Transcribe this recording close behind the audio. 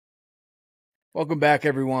Welcome back,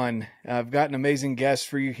 everyone. I've got an amazing guest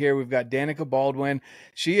for you here. We've got Danika Baldwin.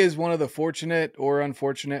 She is one of the fortunate or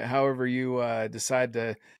unfortunate, however you decide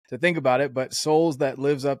to think about it, but souls that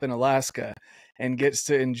lives up in Alaska and gets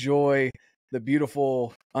to enjoy the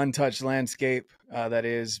beautiful untouched landscape that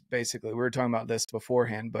is basically, we were talking about this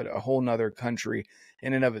beforehand, but a whole nother country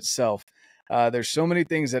in and of itself. There's so many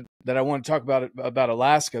things that I want to talk about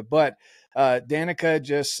Alaska, but Danika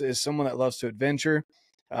just is someone that loves to adventure.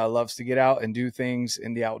 Loves to get out and do things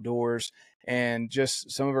in the outdoors. And just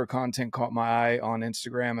some of her content caught my eye on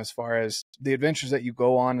Instagram as far as the adventures that you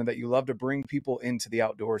go on and that you love to bring people into the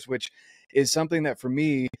outdoors, which is something that for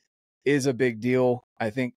me is a big deal. I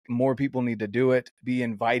think more people need to do it, be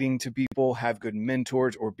inviting to people, have good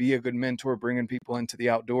mentors, or be a good mentor, bringing people into the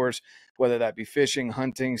outdoors, whether that be fishing,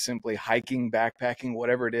 hunting, simply hiking, backpacking,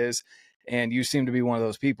 whatever it is. And you seem to be one of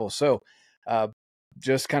those people. So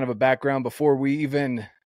just kind of a background before we even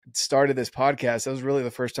started this podcast, that was really the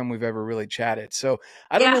first time we've ever really chatted. So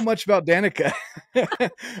I don't know much about Danika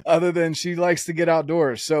other than she likes to get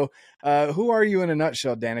outdoors. So who are you in a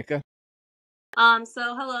nutshell, Danika?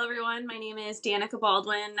 So hello everyone. My name is Danika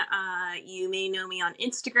Baldwin. You may know me on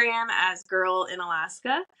Instagram as Girl in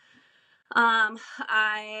Alaska.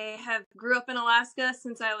 I have grew up in Alaska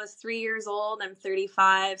since I was 3 years old. I'm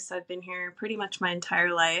 35, so I've been here pretty much my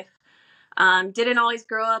entire life. Didn't always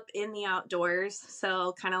grow up in the outdoors.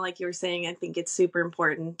 So kind of like you were saying, I think it's super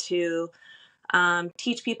important to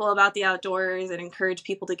teach people about the outdoors and encourage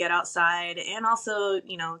people to get outside, and also,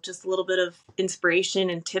 you know, just a little bit of inspiration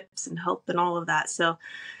and tips and help and all of that. So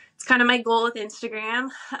it's kind of my goal with Instagram.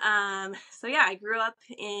 So yeah, I grew up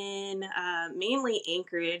in mainly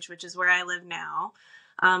Anchorage, which is where I live now.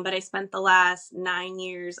 But I spent the last 9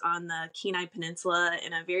 years on the Kenai Peninsula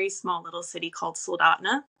in a very small little city called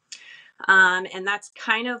Soldotna. And that's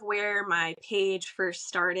kind of where my page first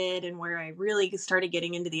started and where I really started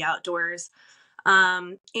getting into the outdoors.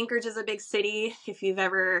 Anchorage is a big city, if you've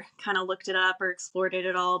ever kind of looked it up or explored it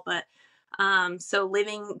at all. But so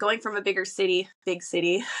going from a big city,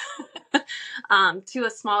 to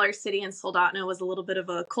a smaller city in Soldotna was a little bit of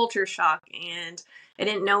a culture shock, and I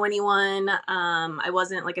didn't know anyone. I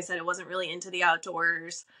wasn't really into the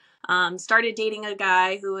outdoors. Started dating a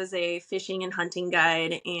guy who was a fishing and hunting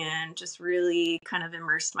guide, and just really kind of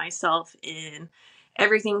immersed myself in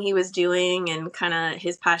everything he was doing, and kind of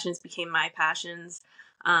his passions became my passions.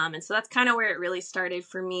 And so that's kind of where it really started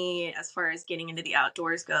for me as far as getting into the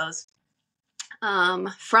outdoors goes.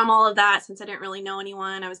 From all of that, since I didn't really know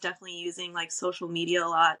anyone, I was definitely using like social media a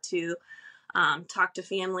lot to talk to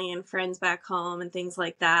family and friends back home and things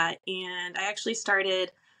like that. And I actually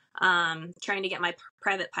started trying to get my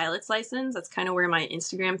private pilot's license. That's kind of where my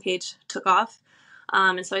Instagram page took off.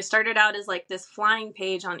 And so I started out as like this flying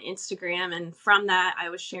page on Instagram. And from that, I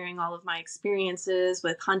was sharing all of my experiences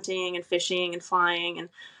with hunting and fishing and flying.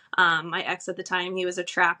 And my ex at the time, he was a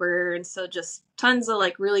trapper. And so just tons of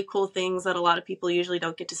like really cool things that a lot of people usually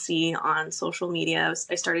don't get to see on social media.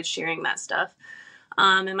 I started sharing that stuff.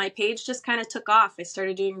 And my page just kind of took off. I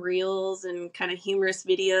started doing reels and kind of humorous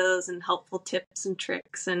videos and helpful tips and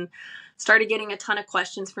tricks, and started getting a ton of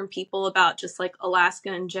questions from people about just like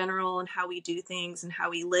Alaska in general and how we do things and how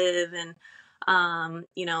we live. And,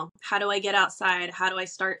 you know, how do I get outside? How do I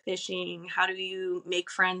start fishing? How do you make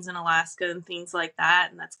friends in Alaska and things like that?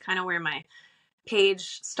 And that's kind of where my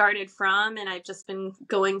page started from, and I've just been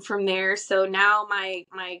going from there. So now my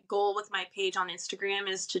goal with my page on Instagram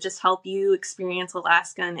is to just help you experience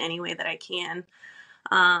Alaska in any way that I can.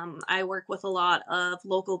 I work with a lot of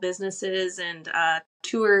local businesses and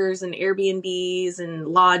tours and Airbnbs and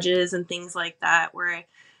lodges and things like that, where I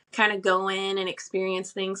kind of go in and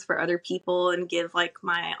experience things for other people and give like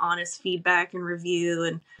my honest feedback and review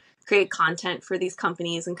and create content for these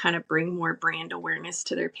companies and kind of bring more brand awareness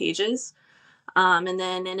to their pages. And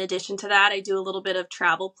then in addition to that, I do a little bit of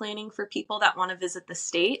travel planning for people that want to visit the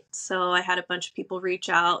state. So I had a bunch of people reach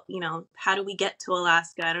out, you know, how do we get to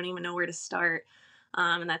Alaska? I don't even know where to start.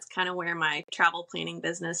 And that's kind of where my travel planning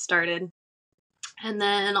business started. And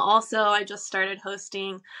then also I just started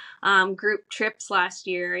hosting group trips last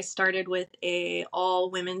year. I started with a all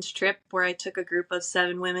women's trip where I took a group of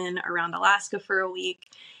 7 women around Alaska for a week.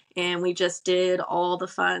 And we just did all the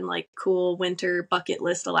fun, like cool winter bucket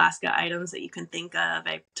list Alaska items that you can think of.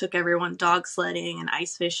 I took everyone dog sledding and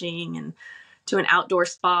ice fishing and to an outdoor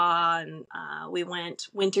spa. And we went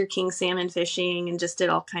winter king salmon fishing and just did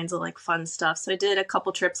all kinds of like fun stuff. So I did a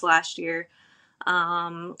couple trips last year.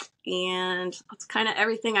 And that's kind of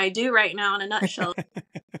everything I do right now in a nutshell.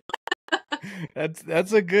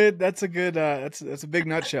 That's a big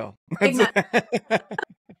nutshell.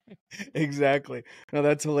 Exactly. No,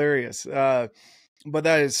 that's hilarious. But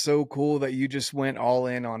that is so cool that you just went all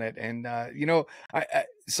in on it. And,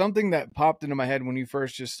 something that popped into my head when you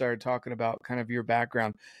first just started talking about kind of your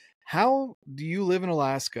background, how do you live in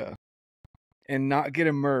Alaska and not get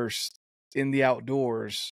immersed in the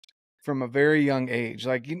outdoors from a very young age?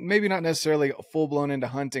 Like maybe not necessarily full blown into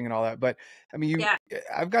hunting and all that, but I mean, Yeah,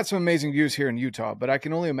 I've got some amazing views here in Utah, but I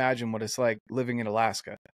can only imagine what it's like living in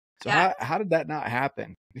Alaska. So yeah. how did that not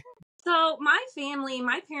happen? So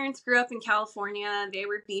my parents grew up in California. They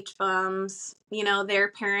were beach bums. Their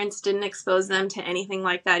parents didn't expose them to anything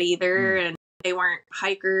like that either. Mm, And they weren't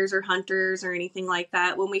hikers or hunters or anything like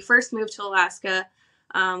that. When we first moved to Alaska,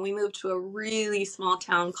 we moved to a really small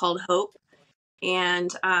town called Hope.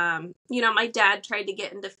 And, my dad tried to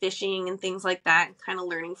get into fishing and things like that, and kind of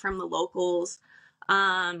learning from the locals.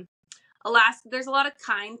 Um, Alaska, there's a lot of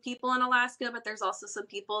kind people in Alaska, but there's also some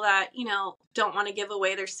people that, don't want to give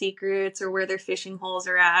away their secrets or where their fishing holes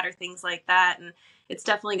are at or things like that. And it's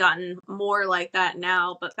definitely gotten more like that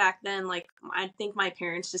now. But back then, like, I think my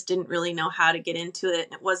parents just didn't really know how to get into it.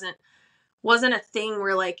 And it wasn't a thing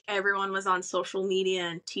where like everyone was on social media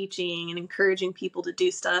and teaching and encouraging people to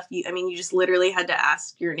do stuff. You just literally had to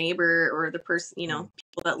ask your neighbor or the person, mm,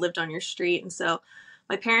 people that lived on your street. And so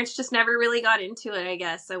my parents just never really got into it, I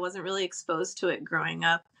guess. I wasn't really exposed to it growing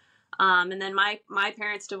up. And then my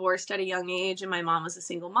parents divorced at a young age, and my mom was a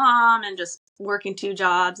single mom and just working two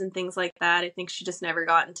jobs and things like that. I think she just never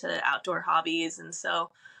got into outdoor hobbies. And so,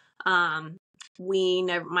 um,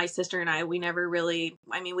 my sister and we never really,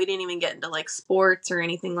 we didn't even get into like sports or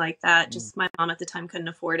anything like that. mm. Just my mom at the time couldn't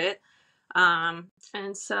afford it.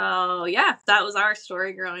 And so, yeah, that was our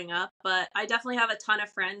story growing up. But I definitely have a ton of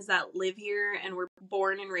friends that live here and were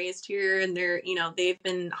born and raised here. And they've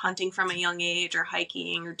been hunting from a young age or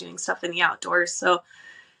hiking or doing stuff in the outdoors. So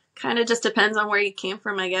kind of just depends on where you came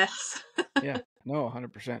from, I guess. Yeah, no,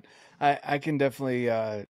 100%. I can definitely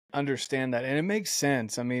understand that. And it makes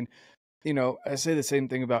sense. I mean, I say the same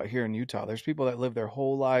thing about here in Utah. There's people that live their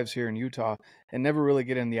whole lives here in Utah and never really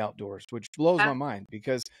get in the outdoors, which blows my Yeah. mind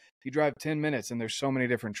because you drive 10 minutes and there's so many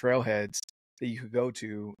different trailheads that you could go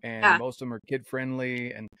to, and Yeah. most of them are kid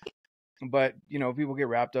friendly. But people get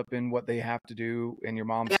wrapped up in what they have to do. In your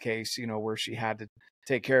mom's Yeah. case, where she had to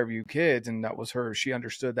take care of you kids, and she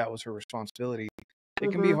understood that was her responsibility.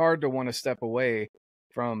 It can be Hmm. hard to want to step away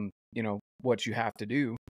from, what you have to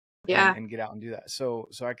do Yeah. and get out and do that. So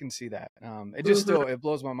I can see that. It just Hmm. still, it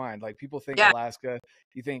blows my mind. Like people think Yeah. Alaska,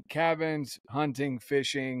 you think cabins, hunting,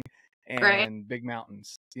 fishing, Right. and big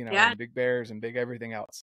mountains, Yeah. and big bears and big everything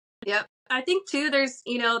else. Yep. I think too, there's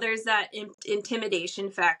that intimidation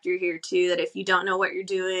factor here too, that if you don't know what you're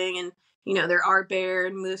doing, and, there are bear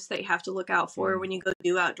and moose that you have to look out for Mm, when you go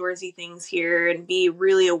do outdoorsy things here, and be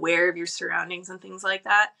really aware of your surroundings and things like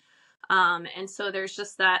that. And so there's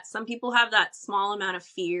just that some people have that small amount of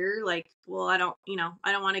fear, like, well, I don't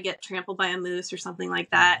want to get trampled by a moose or something like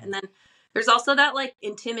that. mhm, And then there's also that like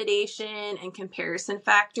intimidation and comparison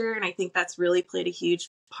factor. And I think that's really played a huge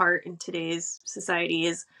part in today's society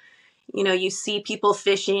is, you see people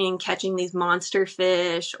fishing, catching these monster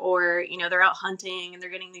fish, or, they're out hunting and they're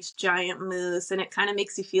getting these giant moose. And it kind of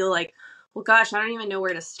makes you feel like, well, gosh, I don't even know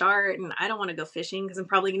where to start. And I don't want to go fishing because I'm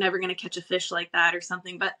probably never going to catch a fish like that or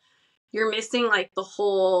something. But you're missing like the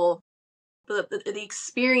whole the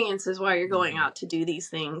experience is why you're going mhm. out to do these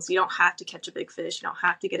things. You don't have to catch a big fish, you don't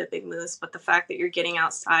have to get a big moose, but the fact that you're getting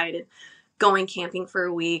outside and going camping for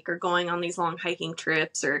a week or going on these long hiking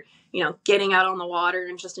trips, or getting out on the water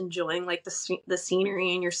and just enjoying like the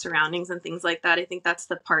scenery and your surroundings and things like that. I think that's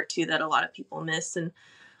the part too that a lot of people miss. And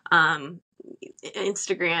um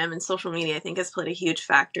Instagram and social media, I think, has played a huge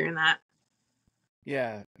factor in that.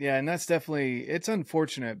 Yeah, yeah, and that's definitely, it's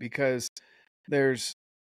unfortunate because there's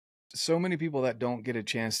so many people that don't get a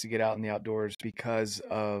chance to get out in the outdoors because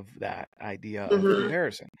of that idea of Hmm.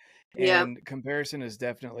 comparison. Yep. And comparison is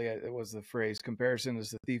definitely, it was the phrase, comparison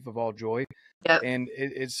is the thief of all joy. Yep. And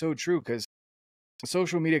it's so true because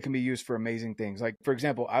social media can be used for amazing things. Like, for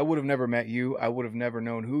example, I would have never met you. I would have never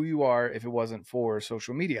known who you are if it wasn't for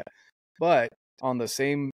social media. But on the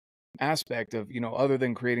same aspect of, other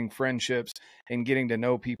than creating friendships and getting to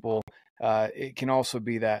know people, it can also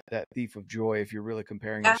be that thief of joy if you're really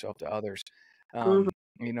comparing Yeah. yourself to others. Hmm.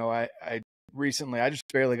 I recently, I just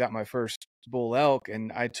barely got my first bull elk,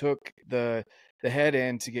 and I took the head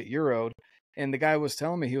in to get Euroed, and the guy was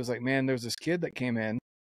telling me, he was like, man, there's this kid that came in,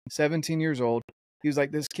 17 years old. He was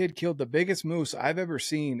like, this kid killed the biggest moose I've ever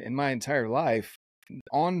seen in my entire life,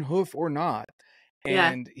 on hoof or not.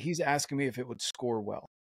 Yeah. And he's asking me if it would score well.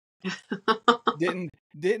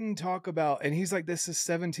 didn't talk about, and he's like, this is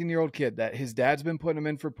 17-year-old kid that his dad's been putting him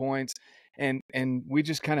in for points, and we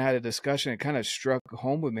just kind of had a discussion. It kind of struck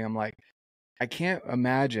home with me. I'm like, I can't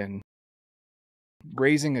imagine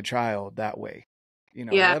raising a child that way, you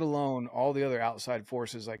know, Yeah, let alone all the other outside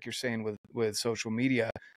forces, like you're saying, with social media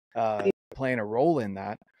playing a role in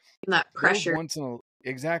that. that Those pressure.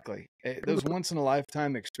 exactly, those Mhm. once in a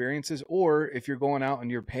lifetime experiences, or if you're going out and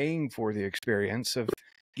you're paying for the experience of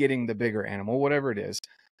getting the bigger animal, whatever it is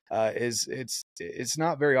it's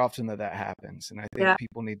not very often that happens. And I think Yeah.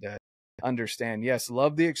 people need to understand, yes,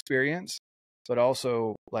 love the experience, but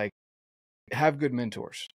also like have good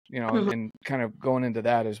mentors, you know, Mhm. and kind of going into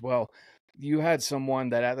that as well. You had someone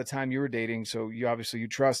that at the time you were dating, so you obviously you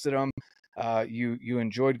trusted them, you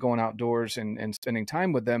enjoyed going outdoors and spending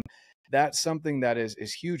time with them. That's something that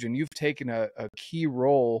is huge, and you've taken a key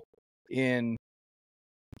role in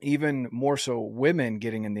even more so women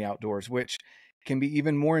getting in the outdoors, which can be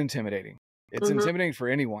even more intimidating. It's Mhm. intimidating for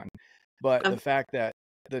anyone, but the Um, fact that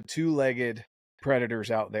the two-legged predators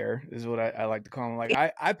out there is what I like to call them. Like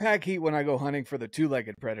I pack heat when I go hunting for the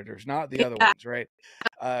two-legged predators, not the other Yeah. ones, right?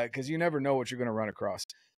 Because you never know what you're going to run across.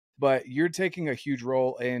 But you're taking a huge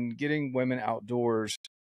role in getting women outdoors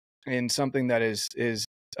in something that is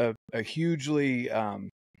a hugely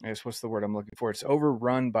I guess what's the word I'm looking for? It's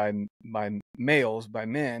overrun by males, by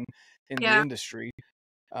men in the Yeah. industry,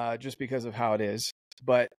 just because of how it is.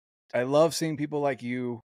 But I love seeing people like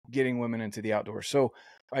you getting women into the outdoors. So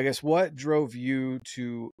I guess what drove you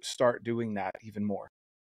to start doing that even more?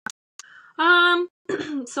 Um,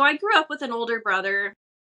 so I grew up with an older brother.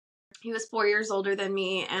 He was 4 years older than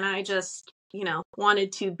me, and I just,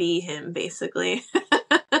 wanted to be him basically.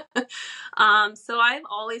 So I've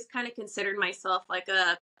always kind of considered myself like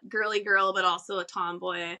a girly girl, but also a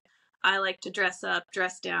tomboy. I like to dress up,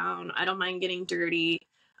 dress down. I don't mind getting dirty.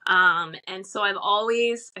 And so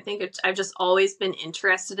I've just always been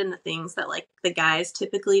interested in the things that like the guys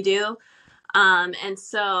typically do. And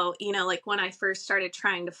so, like when I first started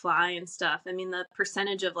trying to fly and stuff, I mean, the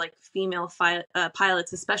percentage of like female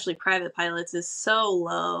pilots, especially private pilots, is so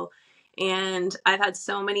low. And I've had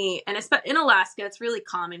so many, and in Alaska, it's really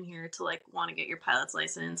common here to like want to get your pilot's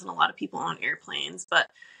license, and a lot of people own airplanes, but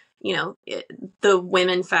the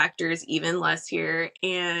women factor is even less here.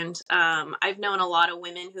 And I've known a lot of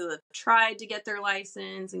women who have tried to get their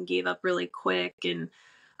license and gave up really quick.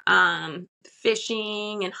 And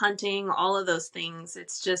fishing and hunting, all of those things,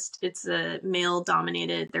 it's they're male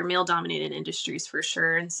dominated industries for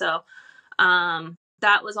sure. And so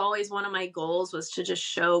that was always one of my goals, was to just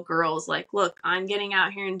show girls like, look, I'm getting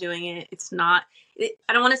out here and doing it. I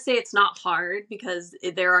don't want to say it's not hard, because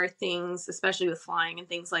there are things, especially with flying and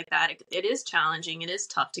things like that, it is challenging, it is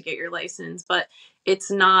tough to get your license, but it's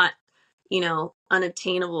not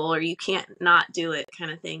unobtainable, or you can't not do it kind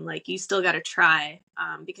of thing. Like, you still got to try,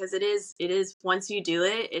 because it is once you do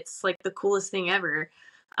it, it's like the coolest thing ever.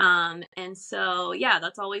 And so, yeah,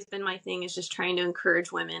 that's always been my thing, is just trying to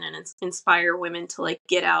encourage women and inspire women to like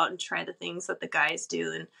get out and try the things that the guys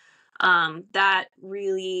do. And that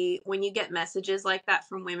really, when you get messages like that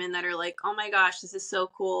from women that are like, oh my gosh, this is so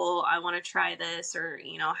cool, I want to try this, or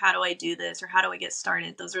how do I do this, or how do I get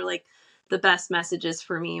started, those are like the best messages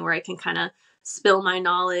for me, where I can kind of spill my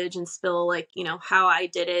knowledge and spill like, how I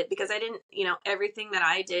did it, because I didn't, everything that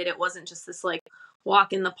I did, it wasn't just this like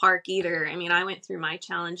walk in the park either. I mean, I went through my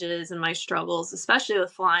challenges and my struggles, especially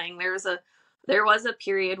with flying. There was a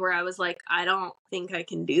period where I was like, I don't think I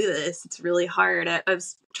can do this. It's really hard. I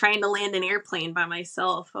was trying to land an airplane by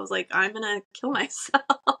myself. I was like, I'm going to kill myself.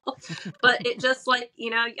 But it just like,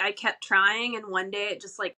 I kept trying, and one day it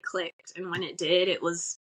just like clicked. And when it did,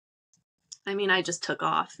 I just took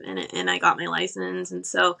off, and I got my license. And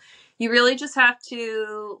so you really just have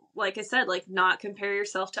to, like I said, like not compare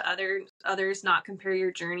yourself to others, not compare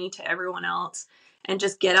your journey to everyone else, and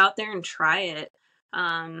just get out there and try it.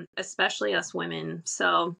 Especially us women.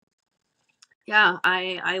 So yeah,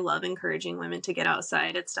 I love encouraging women to get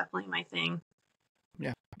outside. It's definitely my thing.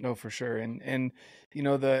 Yeah, no, for sure. And you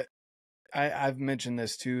know, I've mentioned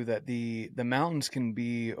this too, that the mountains can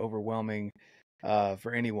be overwhelming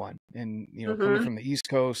for anyone. And you know, coming Mm-hmm. from the East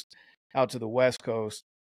Coast out to the West Coast,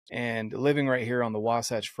 and living right here on the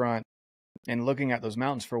Wasatch Front, and looking at those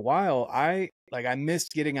mountains for a while, I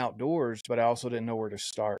missed getting outdoors, but I also didn't know where to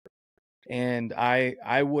start. And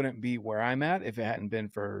I wouldn't be where I'm at if it hadn't been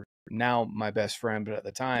for now my best friend, but at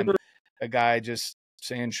the time, a guy just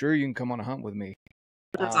saying, "Sure, you can come on a hunt with me."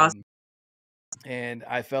 That's awesome. Um, and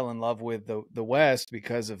I fell in love with the West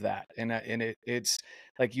because of that. And it's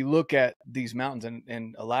like, you look at these mountains,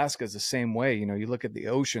 and Alaska is the same way. You know, you look at the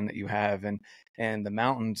ocean that you have, and the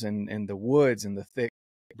mountains, and the woods, and the thick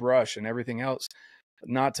brush, and everything else.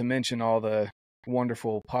 Not to mention all the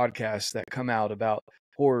wonderful podcasts that come out about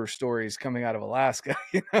horror stories coming out of Alaska.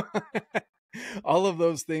 You know, all of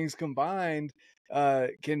those things combined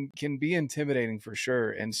can be intimidating for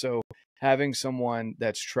sure. And so having someone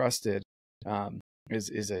that's trusted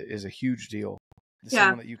is a huge deal. Yeah.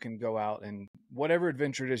 Someone that you can go out and whatever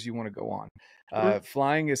adventure it is you want to go on. Mhm.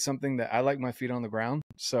 Flying is something that I like my feet on the ground.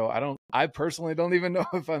 So I personally don't even know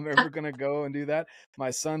if I'm ever going to go and do that.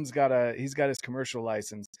 My son's he's got his commercial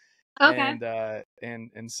license, Okay.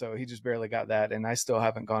 and so he just barely got that. And I still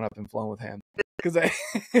haven't gone up and flown with him because I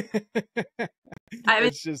haven't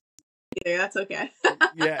it's just, either. That's okay.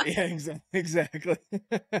 yeah, exactly.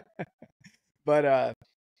 But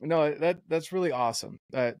no, that's really awesome.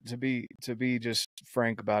 To be just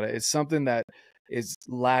frank about it, it's something that is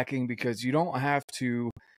lacking because you don't have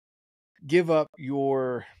to give up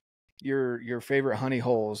your favorite honey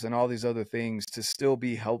holes and all these other things to still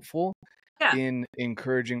be helpful Yeah. in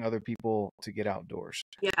encouraging other people to get outdoors.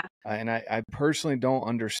 Yeah. And I personally don't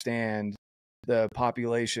understand the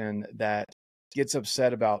population that gets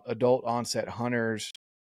upset about adult onset hunters,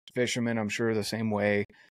 fishermen. I'm sure the same way,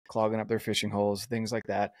 clogging up their fishing holes, things like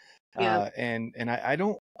that. Yeah. And I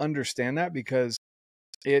don't understand that because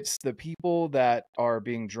it's the people that are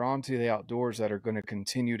being drawn to the outdoors that are going to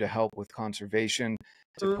continue to help with conservation,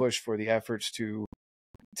 to Mhm. push for the efforts to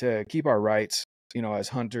keep our rights, you know, as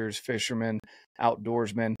hunters, fishermen,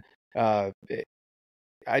 outdoorsmen. Uh,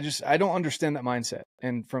 I don't understand that mindset.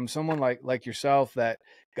 And from someone like yourself that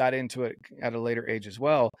got into it at a later age as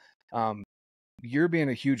well, you're being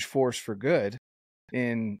a huge force for good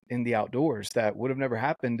in the outdoors that would have never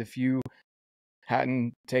happened if you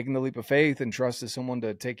hadn't taken the leap of faith and trusted someone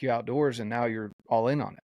to take you outdoors, and now you're all in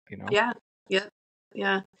on it, you know? Yeah. Yeah.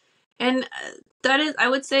 Yeah. And I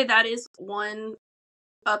would say that is one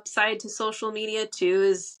upside to social media too,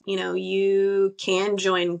 is, you can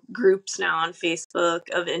join groups now on Facebook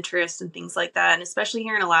of interest and things like that. And especially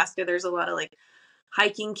here in Alaska, there's a lot of like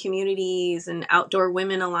hiking communities and outdoor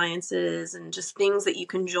women alliances and just things that you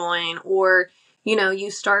can join. Or, you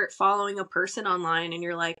start following a person online and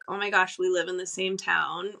you're like, oh my gosh, we live in the same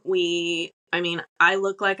town. I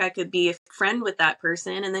look like I could be a friend with that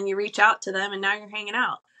person. And then you reach out to them and now you're hanging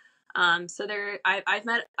out. I've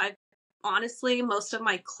honestly, most of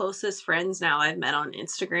my closest friends now I've met on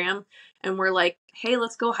Instagram, and we're like, hey,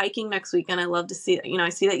 let's go hiking next weekend. I love to see, I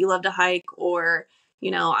see that you love to hike, or,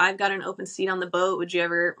 I've got an open seat on the boat.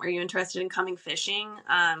 Are you interested in coming fishing?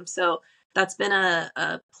 So that's been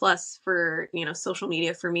a plus for, social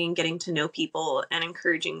media for me and getting to know people and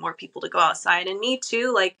encouraging more people to go outside. And me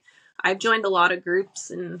too, like I've joined a lot of groups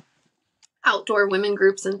and outdoor women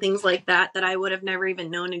groups and things like that I would have never even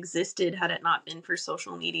known existed had it not been for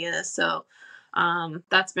social media. So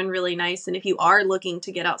that's been really nice. And if you are looking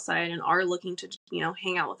to get outside and are looking to,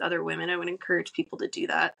 hang out with other women, I would encourage people to do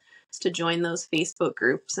that, is to join those Facebook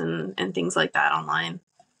groups and things like that online.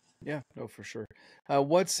 Yeah, no, for sure.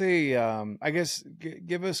 What's I guess,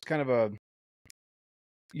 give us kind of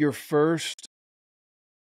your first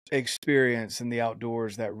experience in the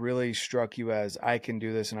outdoors that really struck you as, I can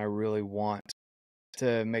do this and I really want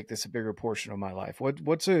to make this a bigger portion of my life.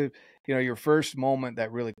 What's your first moment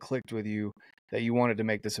that really clicked with you that you wanted to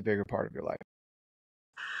make this a bigger part of your life?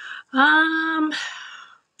 Um,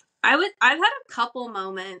 I've had a couple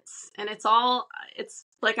moments, and it's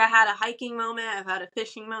like I had a hiking moment, I've had a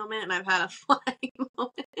fishing moment, and I've had a flying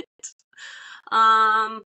moment.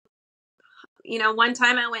 Um, one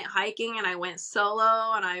time I went hiking and I went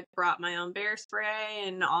solo and I brought my own bear spray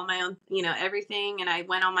and all my own, everything. And I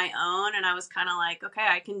went on my own and I was kind of like, okay,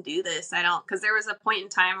 I can do this. Cause there was a point in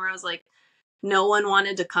time where I was like, no one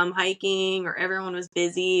wanted to come hiking or everyone was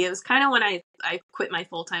busy. It was kind of when I quit my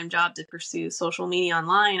full-time job to pursue social media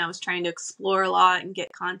online. I was trying to explore a lot and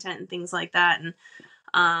get content and things like that.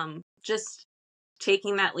 And just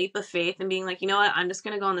taking that leap of faith and being like, you know what, I'm just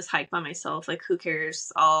going to go on this hike by myself. Like, who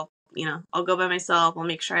cares? I'll go by myself. I'll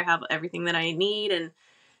make sure I have everything that I need. And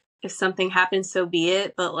if something happens, so be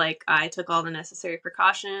it. But like, I took all the necessary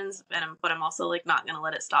precautions, but I'm also like not going to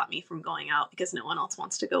let it stop me from going out because no one else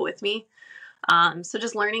wants to go with me. So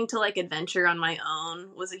just learning to like adventure on my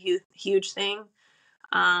own was a huge thing.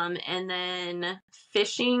 And then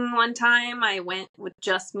fishing one time, I went with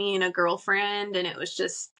just me and a girlfriend, and it was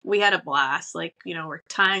just, we had a blast. Like, we're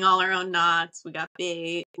tying all our own knots. We got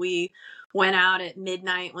bait. We went out at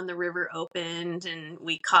midnight when the river opened, and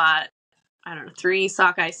we caught I don't know, 3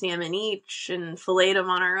 sockeye salmon each and filleted them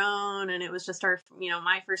on our own. And it was just our,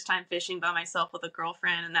 my first time fishing by myself with a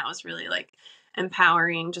girlfriend. And that was really like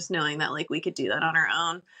empowering, just knowing that like we could do that on our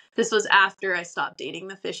own. This was after I stopped dating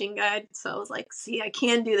the fishing guide. So I was like, see, I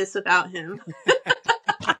can do this without him.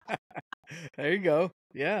 There you go.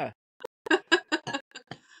 Yeah.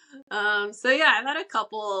 So yeah, I've had a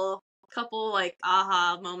couple like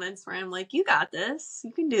aha moments where I'm like, you got this.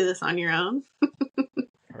 You can do this on your own.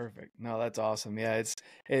 Perfect. No, that's awesome. Yeah,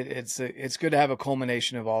 it's good to have a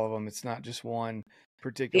culmination of all of them. It's not just one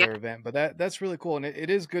particular event, but that's really cool. And it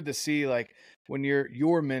is good to see like when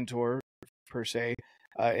your mentor per se,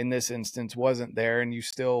 in this instance wasn't there and you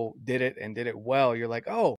still did it and did it well. You're like,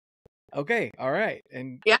 oh, okay, all right.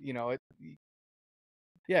 And Yeah. you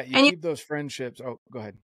and keep those friendships. Oh, go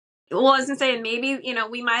ahead. Well, I was gonna say, maybe,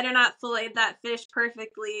 we might have not filleted that fish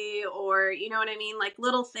perfectly, or, you know what I mean? Like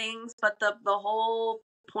little things, but the whole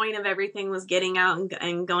point of everything was getting out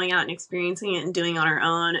and going out and experiencing it and doing it on our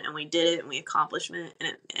own. And we did it and we accomplished it,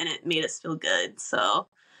 and it made us feel good. So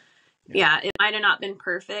yeah, it might have not been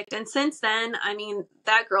perfect. And since then, I mean,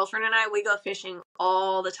 that girlfriend and I, we go fishing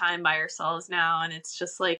all the time by ourselves now. And it's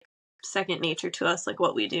just like second nature to us, like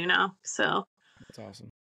what we do now. So that's awesome.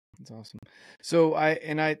 That's awesome. So I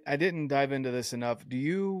didn't dive into this enough. Do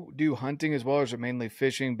you do hunting as well, or is it mainly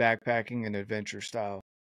fishing, backpacking, and adventure style?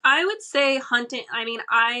 I would say hunting. I mean,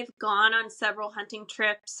 I've gone on several hunting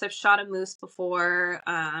trips. I've shot a moose before,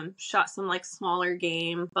 shot some like smaller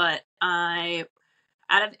game, but out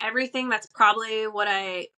of everything, that's probably what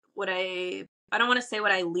I don't want to say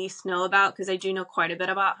what I least know about, because I do know quite a bit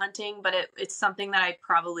about hunting, but it's something that I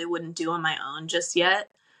probably wouldn't do on my own just yet.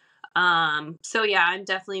 So yeah, I'm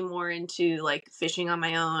definitely more into like fishing on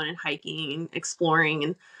my own and hiking, exploring,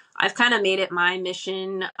 and I've kind of made it my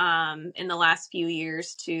mission in the last few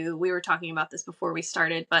years to, we were talking about this before we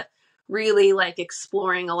started, but really like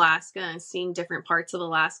exploring Alaska and seeing different parts of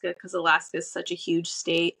Alaska, because Alaska is such a huge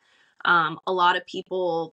state. A lot of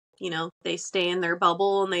people, they stay in their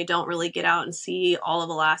bubble and they don't really get out and see all of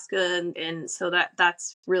Alaska. And so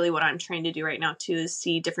that's really what I'm trying to do right now too, is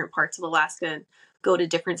see different parts of Alaska and go to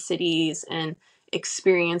different cities and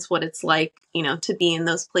experience what it's like, to be in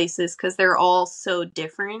those places, because they're all so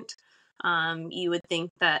different. You would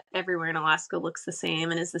think that everywhere in Alaska looks the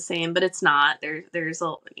same and is the same, but it's not.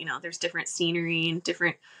 There's different scenery and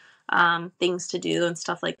different things to do and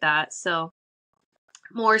stuff like that. So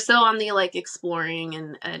more so on the like exploring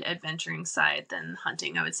and adventuring side than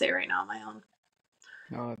hunting, I would say right now on my own.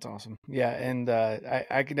 Oh, that's awesome. Yeah, and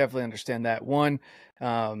I can definitely understand that. One,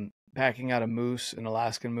 packing out a moose, an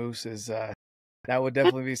Alaskan moose, is that would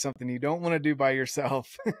definitely be something you don't want to do by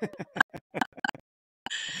yourself.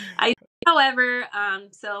 However,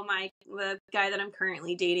 so the guy that I'm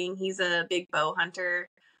currently dating, he's a big bow hunter.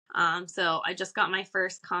 So I just got my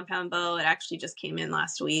first compound bow. It actually just came in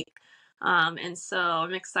last week. And so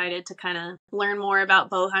I'm excited to kind of learn more about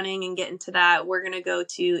bow hunting and get into that. We're going to go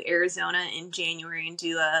to Arizona in January and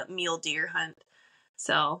do a mule deer hunt.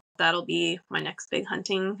 So that'll be my next big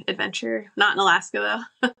hunting adventure. Not in Alaska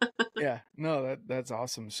though. Yeah, no, that's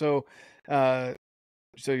awesome. So, so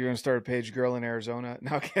you're gonna start a page girl in Arizona?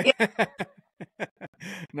 No, okay. Yeah.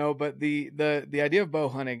 No, but the idea of bow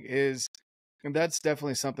hunting is, and that's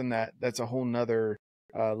definitely something that's a whole nother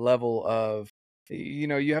level of,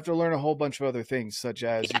 you have to learn a whole bunch of other things, such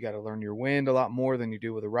as you got to learn your wind a lot more than you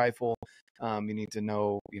do with a rifle. You need to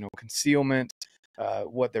know, concealment,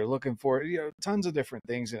 what they're looking for, tons of different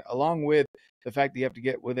things, along with the fact that you have to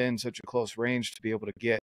get within such a close range to be able to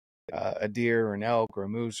get a deer or an elk or a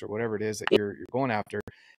moose or whatever it is that you're going after.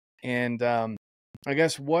 And I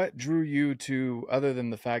guess what drew you to, other than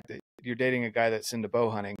the fact that you're dating a guy that's into bow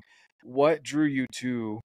hunting, what drew you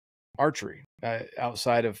to archery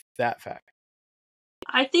outside of that fact?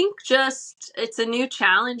 I think just it's a new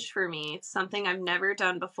challenge for me. It's something I've never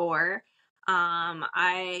done before.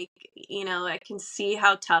 I can see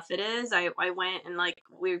how tough it is. I went and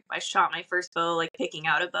I shot my first bow, like picking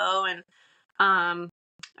out a bow, and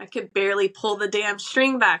I could barely pull the damn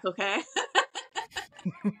string back. Okay.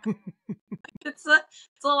 It's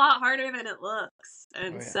a lot harder than it looks.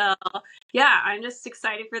 And so, yeah, I'm just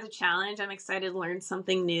excited for the challenge. I'm excited to learn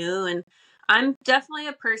something new. And I'm definitely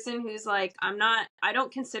a person who's like, I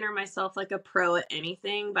don't consider myself like a pro at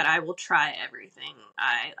anything, but I will try everything.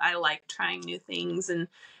 I like trying new things and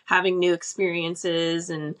having new experiences.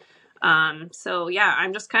 And so, yeah,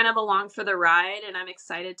 I'm just kind of along for the ride, and I'm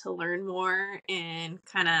excited to learn more and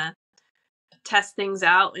kind of test things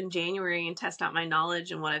out in January and test out my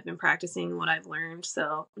knowledge and what I've been practicing, what I've learned.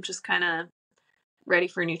 So I'm just kind of ready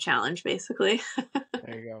for a new challenge, basically.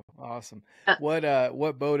 There you go. Awesome. Uh,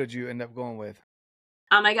 What bow did you end up going with?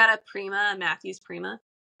 I got a Prima, a Matthews Prima.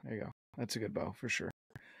 There you go. That's a good bow for sure.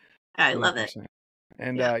 I love it. 100%.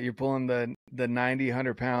 And Yeah. you're pulling the 90,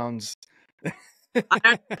 100 pounds. I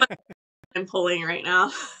don't know what I'm pulling right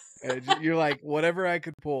now. You're like, whatever I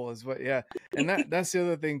could pull is what, yeah. And that's the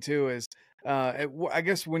other thing too, is I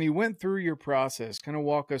guess when you went through your process, kind of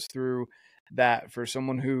walk us through that for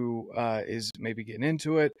someone who is maybe getting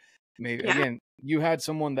into it. Maybe, Yeah. again, you had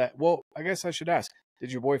someone that, well, I guess I should ask,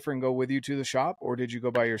 did your boyfriend go with you to the shop, or did you go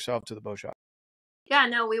by yourself to the bow shop? Yeah,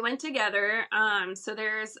 no, we went together. So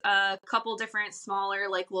there's a couple different smaller,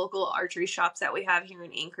 like local archery shops that we have here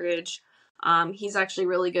in Anchorage. He's actually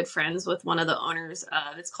really good friends with one of the owners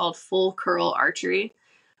of, it's called Full Curl Archery.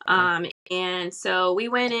 And so we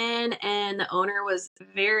went in, and the owner was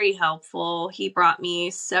very helpful. He brought me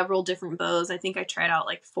several different bows. I think I tried out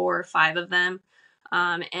like 4 or 5 of them.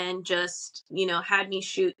 And just, had me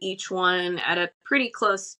shoot each one at a pretty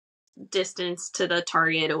close distance to the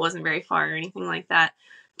target. It wasn't very far or anything like that.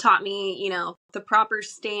 Taught me, the proper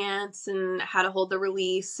stance and how to hold the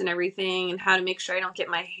release and everything, and how to make sure I don't get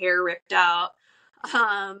my hair ripped out.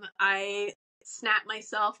 I snapped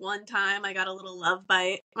myself one time. I got a little love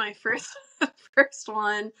bite, my first first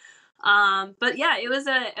one. But yeah,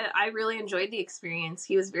 I really enjoyed the experience.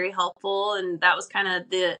 He was very helpful, and that was kind of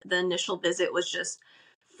the initial visit, was just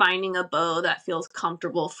finding a bow that feels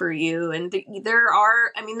comfortable for you. And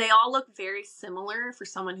they all look very similar for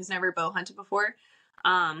someone who's never bow hunted before.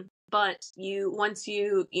 But once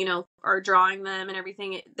you are drawing them and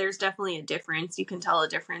everything, there's definitely a difference. You can tell a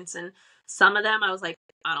difference. And some of them I was like,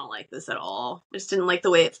 I don't like this at all. Just didn't like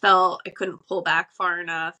the way it felt. I couldn't pull back far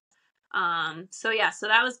enough. So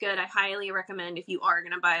that was good. I highly recommend, if you are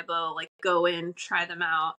going to buy a bow, like, go in, try them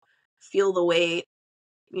out, feel the weight,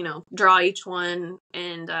 draw each one.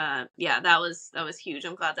 And, that was huge.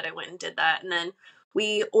 I'm glad that I went and did that. And then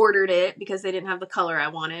we ordered it because they didn't have the color I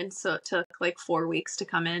wanted. So it took like 4 weeks to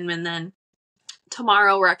come in. And then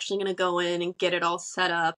tomorrow we're actually going to go in and get it all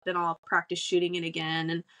set up, and I'll practice shooting it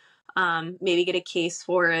again, and maybe get a case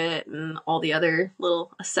for it and all the other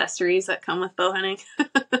little accessories that come with bow hunting.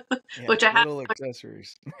 Yeah, which I have. Little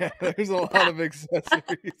accessories. There's a lot of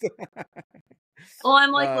accessories. Well,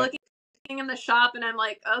 I'm like looking in the shop, and I'm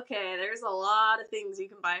like, okay, there's a lot of things you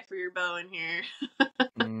can buy for your bow in here.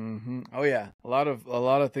 Mm-hmm. Oh yeah, a lot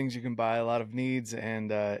of things you can buy, a lot of needs, and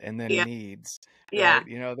then needs. Yeah.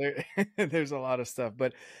 Right? There's a lot of stuff,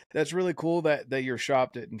 but that's really cool that your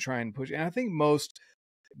shop didn't try and push. And I think most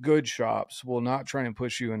good shops will not try and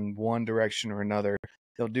push you in one direction or another.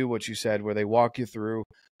 They'll do what you said, where they walk you through.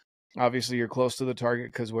 Obviously, you're close to the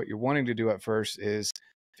target, because what you're wanting to do at first is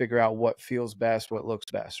figure out what feels best, what looks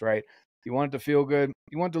best, right? You want it to feel good,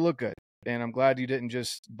 you want it to look good. And I'm glad you didn't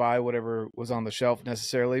just buy whatever was on the shelf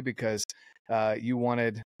necessarily, because you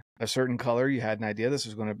wanted a certain color. You had an idea this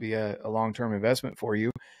was going to be a long-term investment for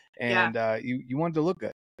you, and you wanted to look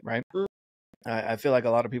good, right? I feel like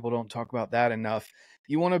a lot of people don't talk about that enough.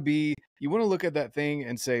 You want to look at that thing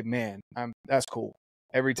and say, man, that's cool.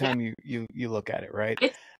 Every time you look at it, right?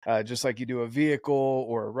 Just like you do a vehicle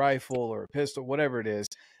or a rifle or a pistol, whatever it is.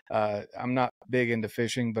 I'm not big into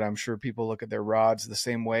fishing, but I'm sure people look at their rods the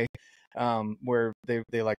same way, where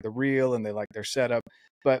they like the reel and they like their setup.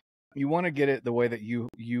 But you want to get it the way that you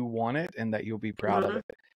want it, and that you'll be proud of it.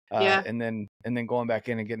 And then going back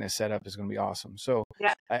in and getting it set up is going to be awesome. So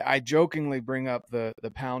I jokingly bring up the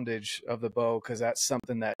poundage of the bow, because that's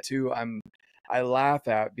something that too I laugh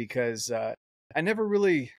at, because I never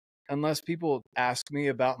really, unless people ask me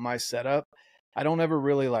about my setup, I don't ever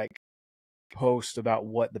really like post about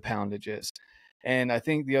what the poundage is. And I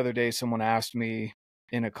think the other day someone asked me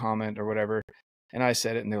in a comment or whatever, and I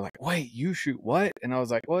said it, and they're like, wait, you shoot what? And I was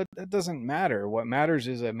like, well, that doesn't matter. What matters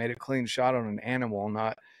is I made a clean shot on an animal,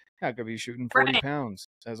 not could be shooting 40 pounds.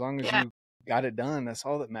 As long as you got it done, that's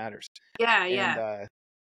all that matters. And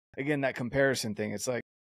again, that comparison thing, it's like,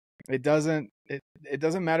 it doesn't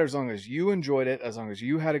matter as long as you enjoyed it, as long as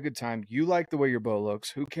you had a good time, you like the way your bow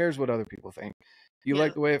looks. Who cares what other people think? You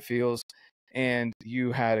like the way it feels, and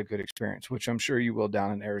you had a good experience, which I'm sure you will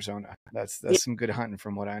down in Arizona. That's some good hunting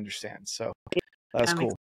from what I understand. So that's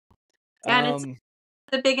cool. And it's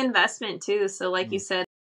a big investment too. So like you said,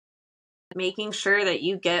 making sure that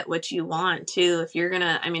you get what you want too. If you're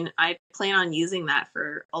gonna, I plan on using that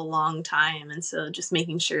for a long time, and so just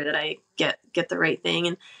making sure that I get the right thing.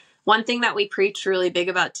 And one thing that we preach really big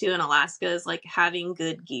about too in Alaska is like having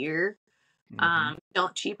good gear.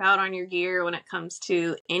 Don't cheap out on your gear when it comes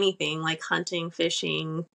to anything like hunting,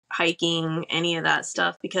 fishing, hiking, any of that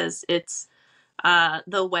stuff, because it's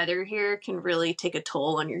the weather here can really take a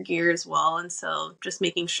toll on your gear as well. And so just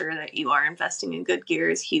making sure that you are investing in good gear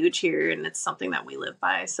is huge here. And it's something that we live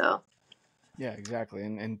by. So Yeah, exactly.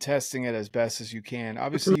 And testing it as best as you can.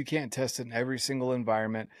 Obviously, you can't test it in every single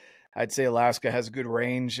environment. I'd say Alaska has a good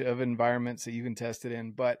range of environments that you can test it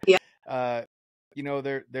in. But, yeah. you know,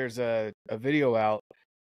 there's a video out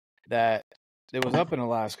that it was up in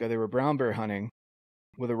Alaska. They were brown bear hunting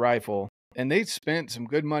with a rifle, and they spent some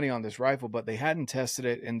good money on this rifle, but they hadn't tested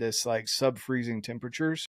it in this like sub-freezing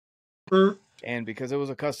temperatures. Mm-hmm. And because it was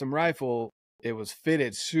a custom rifle, it was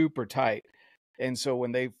fitted super tight. And so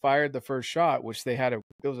when they fired the first shot, which they had it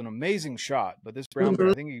was an amazing shot, but this brown bear,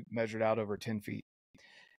 I think he measured out over 10 feet,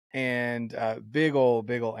 and big old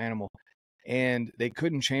animal. And they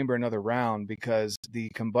couldn't chamber another round because the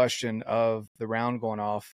combustion of the round going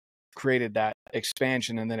off created that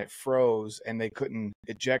expansion, and then it froze, and they couldn't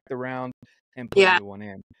eject the round and put a new one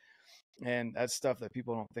in. And that's stuff that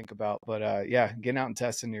people don't think about. But yeah, getting out and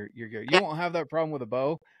testing your gear. You won't have that problem with a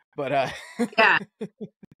bow, but yeah.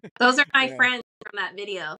 Those are my friends from that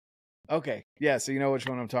video. Okay. Yeah, so you know which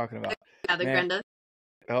one I'm talking about. Yeah, the Grenda.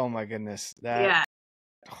 Oh my goodness. That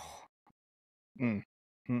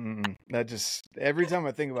that just every time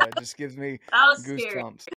I think about it just gives me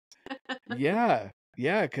goosebumps. Yeah,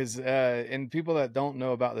 because and people that don't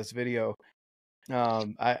know about this video,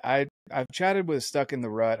 I've chatted with Stuck in the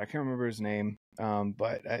Rut. I can't remember his name,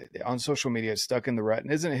 but on social media, it's Stuck in the Rut.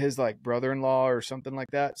 And isn't it his like brother-in-law or something like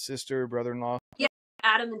that? Sister, brother-in-law? Yeah,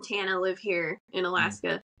 Adam and Tana live here in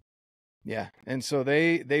Alaska. Yeah, and so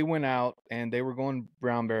they went out and they were going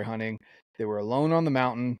brown bear hunting. They were alone on the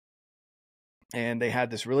mountain, and they had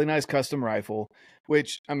this really nice custom rifle,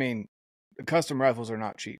 which, I mean, custom rifles are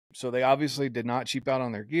not cheap. So they obviously did not cheap out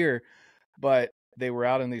on their gear, but they were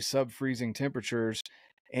out in these sub-freezing temperatures,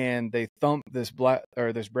 and they thumped this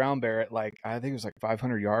brown bear at like, I think it was like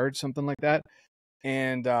 500 yards, something like that.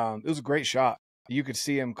 And it was a great shot. You could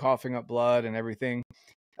see him coughing up blood and everything.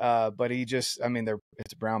 But he just, I mean,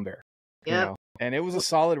 it's a brown bear. Yep. You know? And it was a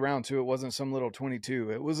solid round too. It wasn't some little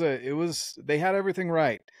 22. They had everything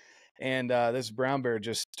right. And this brown bear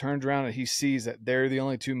just turned around and he sees that they're the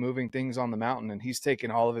only two moving things on the mountain, and he's taking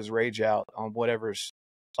all of his rage out on whatever's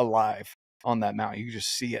alive on that mountain. You can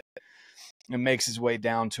just see it. It makes his way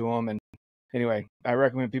down to him. And anyway, I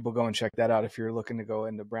recommend people go and check that out if you're looking to go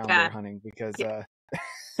into brown bear hunting, because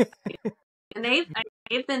and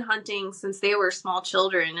they've been hunting since they were small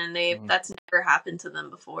children, and that's never happened to them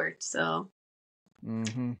before. So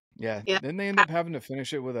yeah. Didn't they end up having to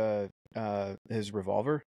finish it with his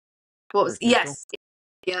revolver? Yes.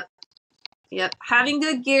 Yep. Having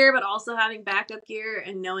good gear, but also having backup gear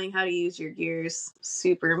and knowing how to use your gear is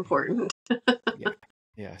super important.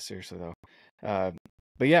 Yeah, seriously though.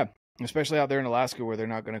 But yeah, especially out there in Alaska where they're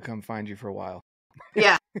not going to come find you for a while.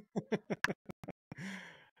 Yeah.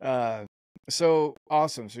 So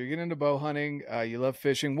awesome. So you get into bow hunting. You love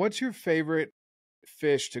fishing. What's your favorite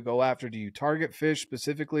fish to go after? Do you target fish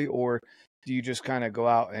specifically, or do you just kind of go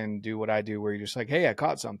out and do what I do, where you're just like, hey, I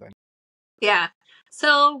caught something? Yeah.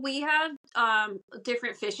 So we have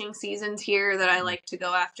different fishing seasons here that I like to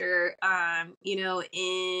go after.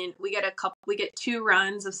 We get 2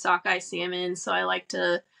 runs of sockeye salmon, so I like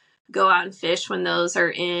to go out and fish when those are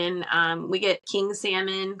in. We get king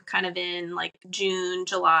salmon kind of in like June,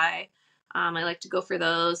 July. I like to go for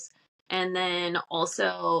those. And then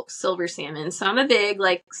also silver salmon. So I'm a big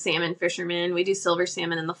like salmon fisherman. We do silver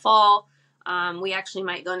salmon in the fall. We actually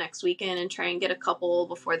might go next weekend and try and get a couple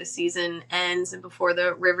before the season ends and before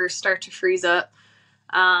the rivers start to freeze up.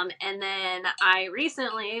 And then I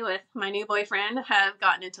recently, with my new boyfriend, have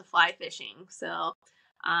gotten into fly fishing. So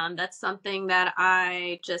that's something that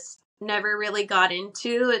I just never really got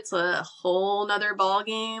into. It's a whole nother ball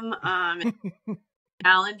game. It's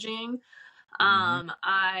challenging.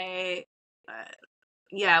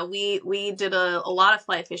 We did a lot of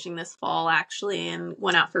fly fishing this fall actually, and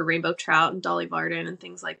went out for rainbow trout and dolly varden and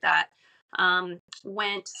things like that.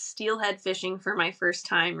 Went steelhead fishing for my first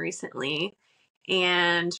time recently,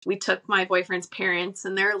 and we took my boyfriend's parents,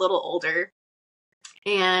 and they're a little older,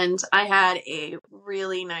 and I had a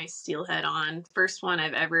really nice steelhead on, first one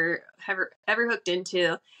I've ever hooked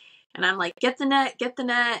into. And I'm like, get the net.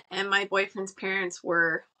 And my boyfriend's parents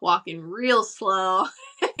were walking real slow.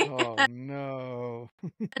 Oh, no.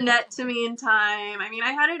 The net to me in time. I mean,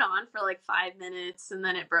 I had it on for like 5 minutes, and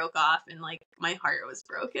then it broke off, and like my heart was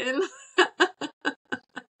broken.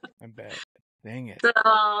 I bet. Dang it. So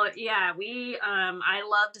yeah, I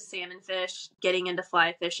love to salmon fish, getting into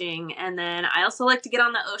fly fishing. And then I also like to get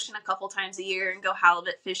on the ocean a couple times a year and go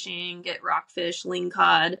halibut fishing, get rockfish,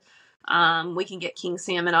 lingcod. We can get king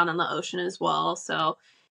salmon out on the ocean as well. So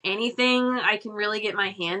anything I can really get my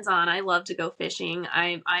hands on, I love to go fishing.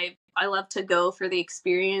 I love to go for the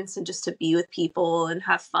experience and just to be with people and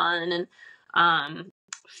have fun. And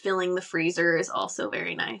filling the freezer is also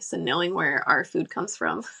very nice, and knowing where our food comes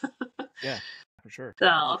from. Yeah, for sure.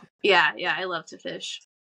 So yeah, I love to fish.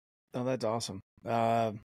 Oh, that's awesome.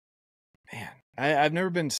 Man, I've never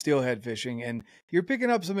been steelhead fishing, and you're picking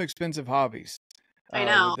up some expensive hobbies. I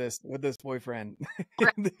know. With this boyfriend.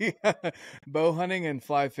 Right. The, bow hunting and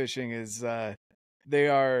fly fishing is they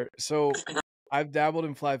are so. I've dabbled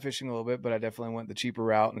in fly fishing a little bit, but I definitely went the cheaper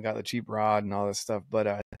route and got the cheap rod and all this stuff.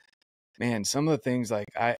 But man, some of the things like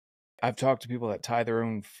I've talked to people that tie their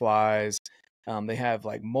own flies. They have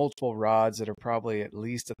like multiple rods that are probably at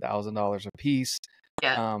least $1,000 a piece.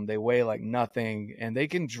 Yeah. They weigh like nothing, and they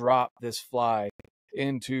can drop this fly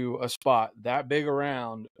into a spot that big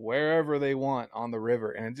around wherever they want on the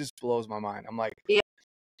river, and it just blows my mind. I'm like, Yeah.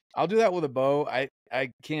 I'll do that with a bow. I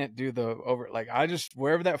can't do the over, like, I just,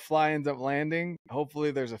 wherever that fly ends up landing,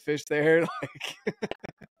 hopefully there's a fish there. Like,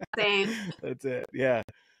 Same. that's it. Yeah.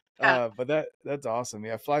 Yeah. But that's awesome.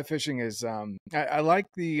 Yeah. Fly fishing is, I like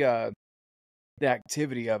the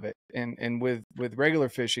activity of it, and with regular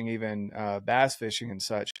fishing, even bass fishing and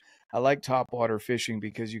such, I like topwater fishing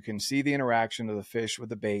because you can see the interaction of the fish with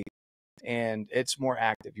the bait, and it's more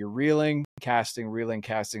active. You're reeling, casting.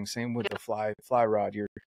 Same with the fly rod. You're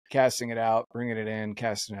casting it out, bringing it in,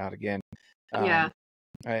 casting it out again. Yeah.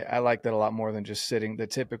 I like that a lot more than just sitting. The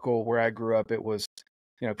typical, where I grew up, it was,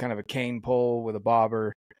 kind of a cane pole with a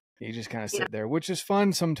bobber. You just kind of sit there, which is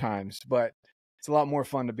fun sometimes, but it's a lot more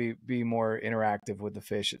fun to be more interactive with the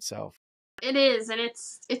fish itself. It is, and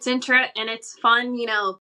it's and it's fun,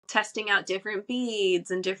 testing out different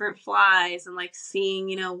beads and different flies, and like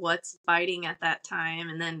seeing, what's biting at that time,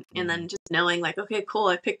 and then just knowing like, okay, cool,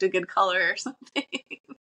 I picked a good color or something.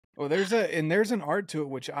 Well, there's an art to it,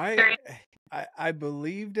 which I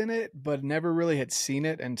believed in it, but never really had seen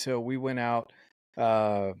it until we went out.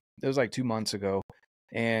 It was like 2 months ago,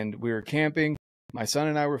 and we were camping. My son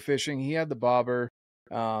and I were fishing. He had the bobber,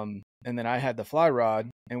 and then I had the fly rod,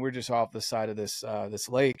 and we're just off the side of this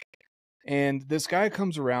lake. And this guy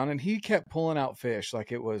comes around, and he kept pulling out fish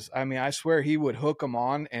like it was. I mean, I swear he would hook them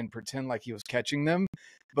on and pretend like he was catching them,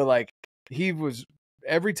 but like he was,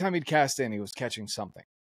 every time he'd cast in, he was catching something.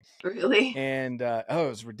 Really? And it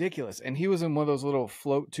was ridiculous. And he was in one of those little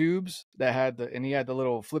float tubes that had he had the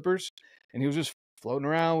little flippers, and he was just floating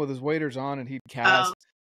around with his waders on, and he'd cast.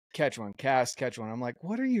 Catch one, catch one. I'm like,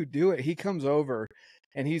 what are you doing? He comes over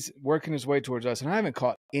and he's working his way towards us, and I haven't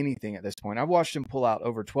caught anything at this point. I've watched him pull out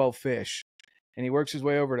over 12 fish, and he works his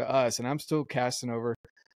way over to us, and I'm still casting over.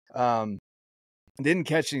 Didn't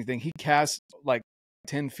catch anything. He cast like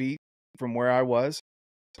 10 feet from where I was,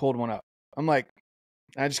 pulled one up. I'm like,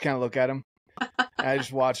 I just kind of look at him. I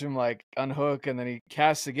just watch him like unhook, and then he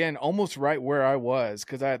casts again, almost right where I was,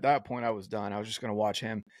 because at that point I was done. I was just going to watch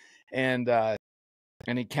him. And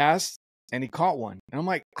he cast, and he caught one. And I'm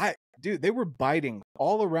like, dude, they were biting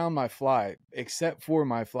all around my fly except for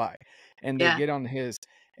my fly. And they get on his,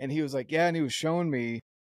 and he was like, yeah. And he was showing me,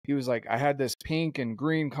 he was like, I had this pink and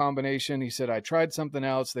green combination. He said, I tried something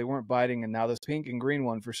else. They weren't biting. And now this pink and green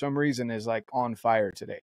one, for some reason, is like on fire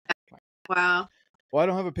today. Wow. Well, I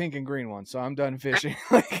don't have a pink and green one, so I'm done fishing.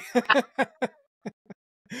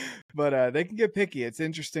 But they can get picky. It's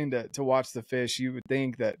interesting to watch the fish. You would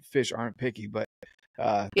think that fish aren't picky, but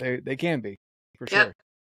they can be, for sure.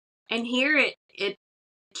 And here it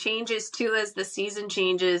changes too as the season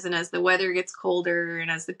changes, and as the weather gets colder, and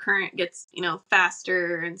as the current gets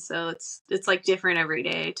faster, and so it's like different every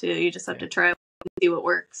day too. You just have to try and see what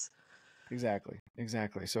works. Exactly.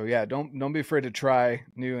 So yeah, don't be afraid to try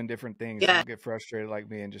new and different things. Don't get frustrated like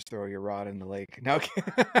me and just throw your rod in the lake. No.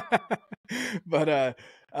 But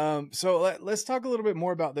so let's talk a little bit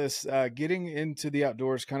more about this getting into the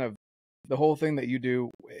outdoors, kind of the whole thing that you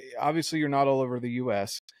do. Obviously, you're not all over the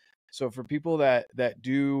U.S. So for people that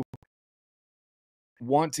do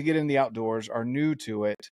want to get in the outdoors, are new to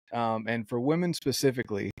it, and for women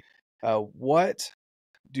specifically, what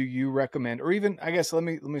do you recommend? Or even, I guess, let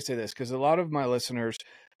me say this, because a lot of my listeners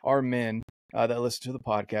are men that listen to the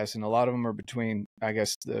podcast, and a lot of them are between, I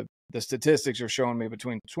guess the statistics are showing me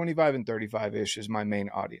between 25 and 35-ish is my main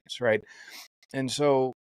audience, right? And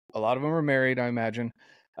so a lot of them are married, I imagine,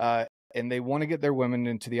 and they want to get their women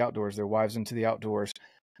into the outdoors, their wives into the outdoors.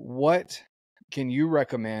 What can you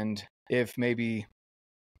recommend if maybe,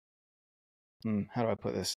 how do I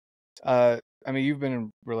put this? I mean, you've been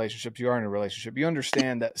in relationships, you are in a relationship. You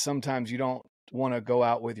understand that sometimes you don't want to go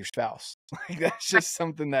out with your spouse. Like that's just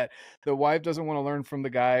something that the wife doesn't want to learn from the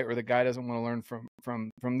guy, or the guy doesn't want to learn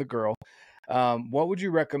from the girl. What would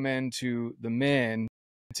you recommend to the men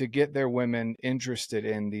to get their women interested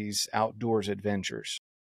in these outdoors adventures?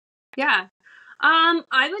 Yeah.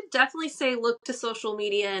 I would definitely say look to social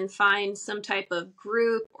media and find some type of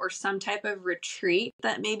group or some type of retreat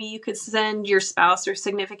that maybe you could send your spouse or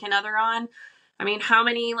significant other on. I mean, how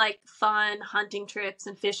many like fun hunting trips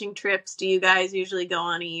and fishing trips do you guys usually go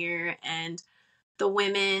on a year? And the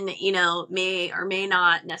women, you know, may or may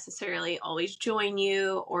not necessarily always join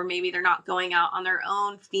you, or maybe they're not going out on their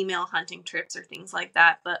own female hunting trips or things like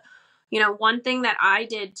that. But, you know, one thing that I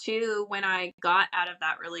did too when I got out of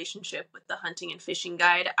that relationship with the hunting and fishing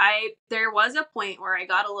guide, there was a point where I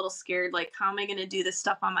got a little scared, like, how am I going to do this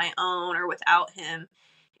stuff on my own or without him?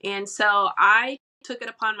 And so I took it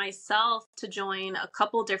upon myself to join a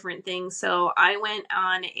couple different things. So I went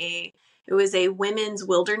on it was a women's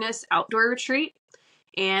wilderness outdoor retreat.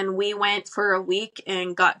 And we went for a week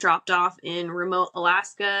and got dropped off in remote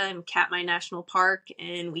Alaska and Katmai National Park.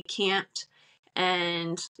 And we camped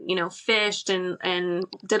and, you know, fished and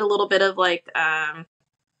did a little bit of like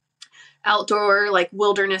outdoor, like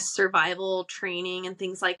wilderness survival training and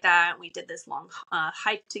things like that. We did this long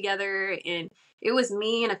hike together, and it was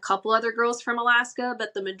me and a couple other girls from Alaska,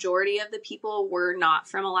 but the majority of the people were not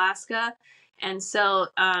from Alaska. And so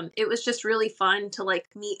it was just really fun to like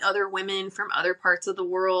meet other women from other parts of the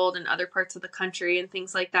world and other parts of the country and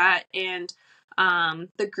things like that. And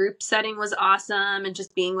the group setting was awesome. And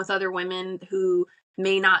just being with other women who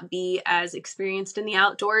may not be as experienced in the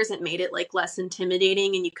outdoors, it made it like less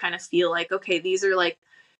intimidating. And you kind of feel like, okay, these are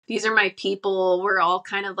my people. We're all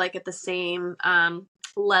kind of like at the same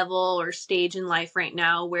level or stage in life right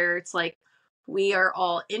now, where it's like, we are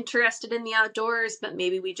all interested in the outdoors, but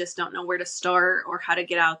maybe we just don't know where to start or how to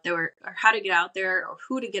get out there or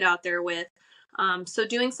who to get out there with. So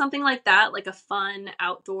doing something like that, like a fun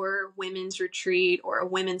outdoor women's retreat or a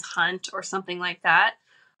women's hunt or something like that,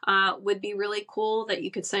 would be really cool that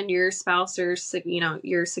you could send your spouse or, you know,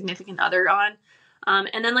 your significant other on.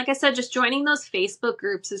 And then, like I said, just joining those Facebook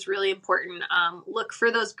groups is really important. Look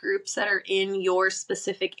for those groups that are in your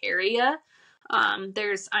specific area.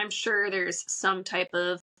 I'm sure there's some type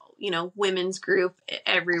of, you know, women's group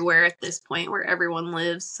everywhere at this point where everyone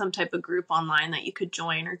lives, some type of group online that you could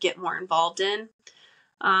join or get more involved in.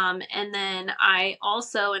 And then I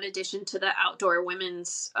also, in addition to the outdoor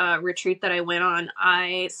women's retreat that I went on,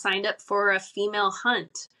 I signed up for a female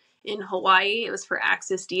hunt in Hawaii. It was for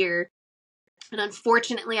axis deer. And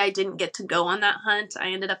unfortunately, I didn't get to go on that hunt.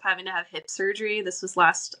 I ended up having to have hip surgery. This was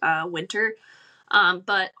last winter.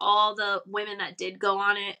 But all the women that did go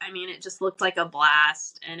on it, I mean, it just looked like a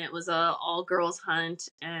blast, and it was a all girls hunt,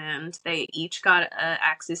 and they each got a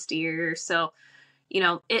axis deer. So, you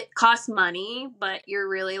know, it costs money, but you're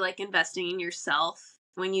really like investing in yourself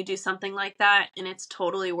when you do something like that. And it's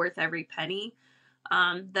totally worth every penny.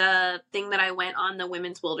 The thing that I went on, the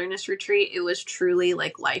women's wilderness retreat, it was truly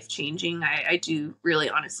like life changing. I do really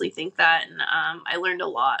honestly think that. And, I learned a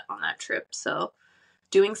lot on that trip. So,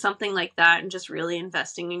 doing something like that and just really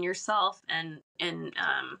investing in yourself and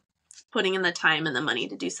putting in the time and the money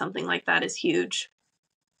to do something like that is huge.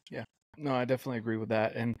 Yeah, no, I definitely agree with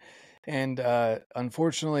that. And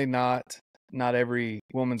unfortunately, not every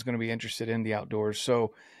woman's going to be interested in the outdoors.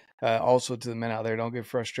 So also to the men out there, don't get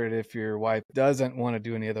frustrated if your wife doesn't want to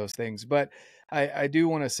do any of those things. But I do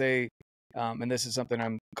want to say, and this is something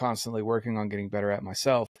I'm constantly working on getting better at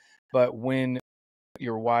myself, but when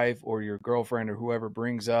your wife or your girlfriend or whoever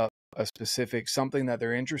brings up a specific something that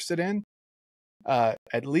they're interested in,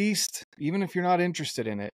 at least, even if you're not interested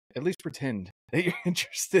in it, at least pretend that you're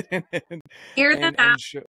interested in it. Hear them out.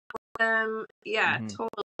 Yeah, Mm-hmm.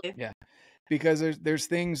 totally. Yeah, because there's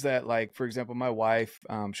things that, like, for example, my wife,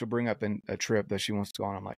 she'll bring up a trip that she wants to go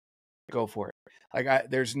on. I'm like, go for it. Like, I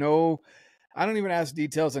don't even ask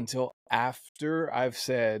details until after I've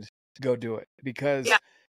said go do it, because yeah.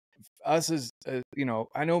 Us as you know,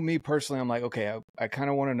 I know me personally, I'm like, okay, I kind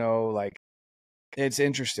of want to know, like, it's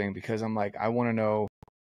interesting because I'm like, I want to know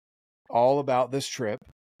all about this trip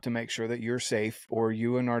to make sure that you're safe, or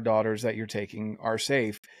you and our daughters that you're taking are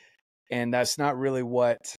safe. And that's not really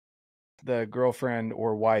what the girlfriend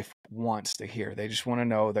or wife wants to hear. They just want to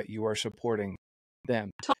know that you are supporting them.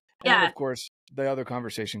 Yeah. And then, of course, the other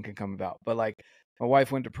conversation can come about. But like, my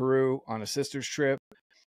wife went to Peru on a sister's trip.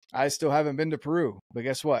 I still haven't been to Peru, but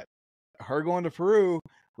guess what? Her going to Peru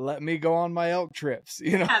let me go on my elk trips,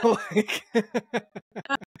 you know. Like,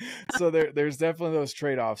 so there's definitely those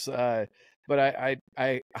trade-offs. But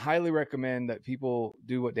I highly recommend that people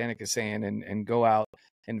do what Danika is saying and go out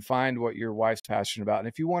and find what your wife's passionate about. And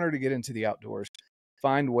if you want her to get into the outdoors,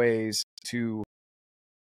 find ways to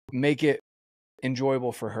make it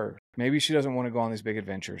enjoyable for her. Maybe she doesn't want to go on these big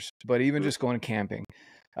adventures, but even just going camping.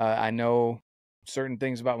 I know certain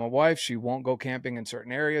things about my wife. She won't go camping in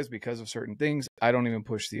certain areas because of certain things. I don't even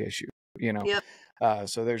push the issue, you know? Yep.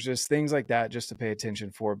 So there's just things like that just to pay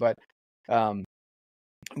attention for. But do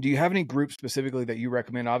you have any groups specifically that you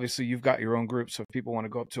recommend? Obviously, you've got your own group. So if people want to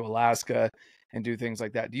go up to Alaska and do things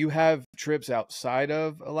like that, do you have trips outside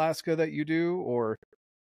of Alaska that you do? Or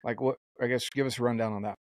like what, I guess, give us a rundown on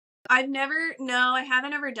that. I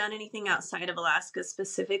haven't ever done anything outside of Alaska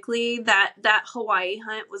specifically. That Hawaii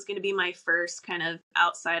hunt was going to be my first kind of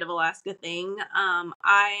outside of Alaska thing.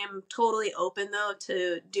 I am totally open though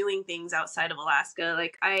to doing things outside of Alaska.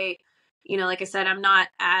 Like like I said, I'm not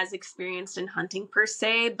as experienced in hunting per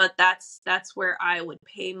se, but that's where I would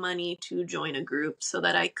pay money to join a group so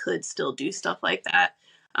that I could still do stuff like that.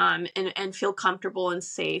 And feel comfortable and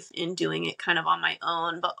safe in doing it kind of on my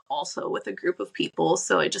own, but also with a group of people.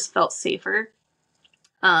 So it just felt safer.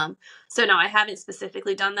 So no, I haven't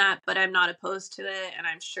specifically done that, but I'm not opposed to it. And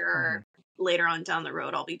I'm sure later on down the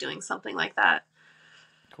road, I'll be doing something like that.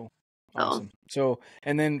 Cool. Awesome. So,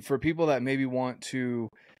 and then for people that maybe want to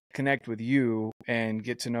connect with you and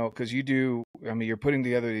get to know, because you're putting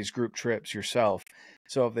together these group trips yourself.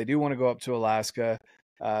 So if they do want to go up to Alaska,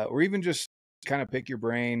 or even just kind of pick your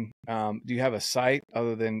brain, do you have a site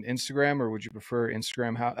other than Instagram, or would you prefer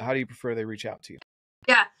Instagram? How do you prefer they reach out to you?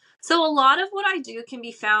 Yeah. So a lot of what I do can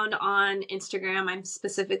be found on Instagram. I'm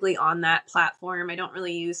specifically on that platform. I don't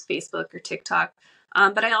really use Facebook or TikTok.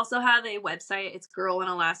 But I also have a website. It's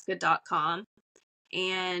girlinalaska.com.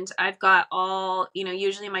 And I've got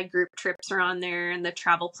usually my group trips are on there and the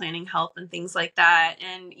travel planning help and things like that.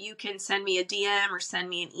 And you can send me a DM or send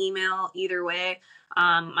me an email either way.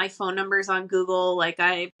 My phone number is on Google. I've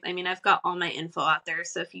got all my info out there.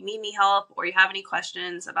 So if you need any help or you have any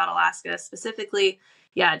questions about Alaska specifically,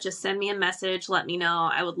 just send me a message. Let me know.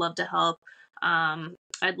 I would love to help.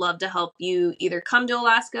 I'd love to help you either come to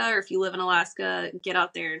Alaska, or if you live in Alaska, get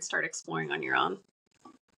out there and start exploring on your own.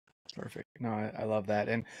 Perfect. No, I love that.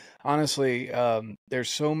 And honestly, there's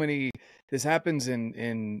so many, this happens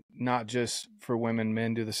in not just for women,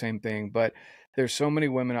 men do the same thing, but there's so many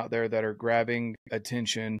women out there that are grabbing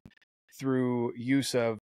attention through use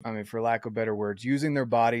of, for lack of better words, using their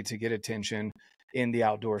body to get attention in the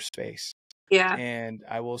outdoor space. Yeah. And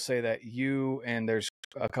I will say that you, and there's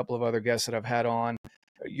a couple of other guests that I've had on,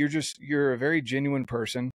 you're a very genuine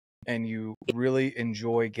person. And you really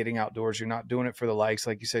enjoy getting outdoors. You're not doing it for the likes.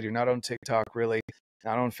 Like you said, you're not on TikTok, really,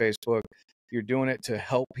 not on Facebook. You're doing it to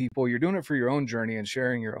help people. You're doing it for your own journey and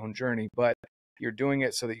sharing your own journey, but you're doing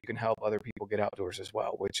it so that you can help other people get outdoors as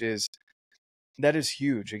well, that is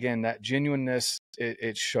huge. Again, that genuineness,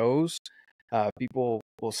 it shows. People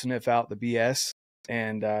will sniff out the BS,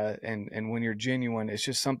 and when you're genuine, it's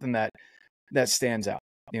just something that stands out,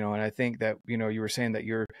 and I think that, you were saying that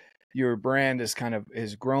your brand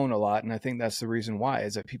has grown a lot. And I think that's the reason why,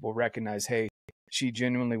 is that people recognize, hey, she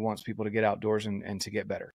genuinely wants people to get outdoors and to get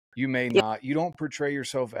better. You may not, you don't portray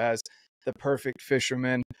yourself as the perfect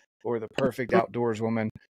fisherman or the perfect outdoors woman,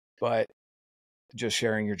 but just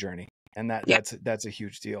sharing your journey. And that's a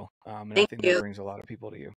huge deal. And I think that brings a lot of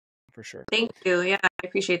people to you, for sure. Thank you. Yeah, I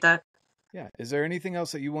appreciate that. Yeah. Is there anything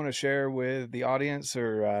else that you want to share with the audience,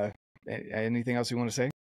 or anything else you want to say?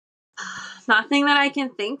 Nothing that I can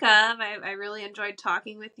think of. I really enjoyed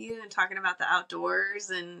talking with you and talking about the outdoors,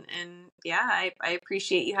 and I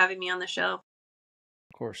appreciate you having me on the show.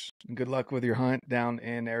 Of course. And good luck with your hunt down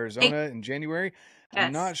in Arizona in January. Yes.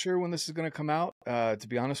 I'm not sure when this is going to come out, to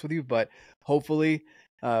be honest with you, but hopefully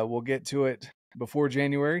we'll get to it before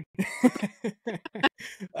January.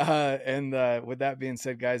 And with that being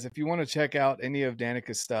said, guys, if you want to check out any of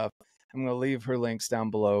Danika's stuff, I'm going to leave her links down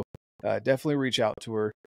below. Definitely reach out to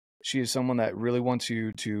her. She is someone that really wants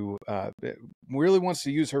you to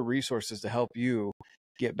use her resources to help you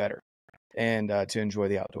get better and to enjoy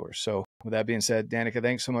the outdoors. So with that being said, Danika,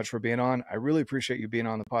 thanks so much for being on. I really appreciate you being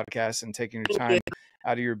on the podcast and taking your time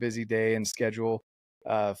out of your busy day and schedule,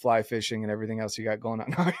 fly fishing and everything else you got going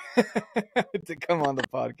on to come on the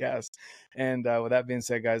podcast. And with that being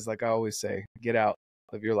said, guys, like I always say, get out,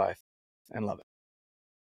 live your life, and love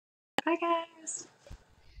it. Bye, guys.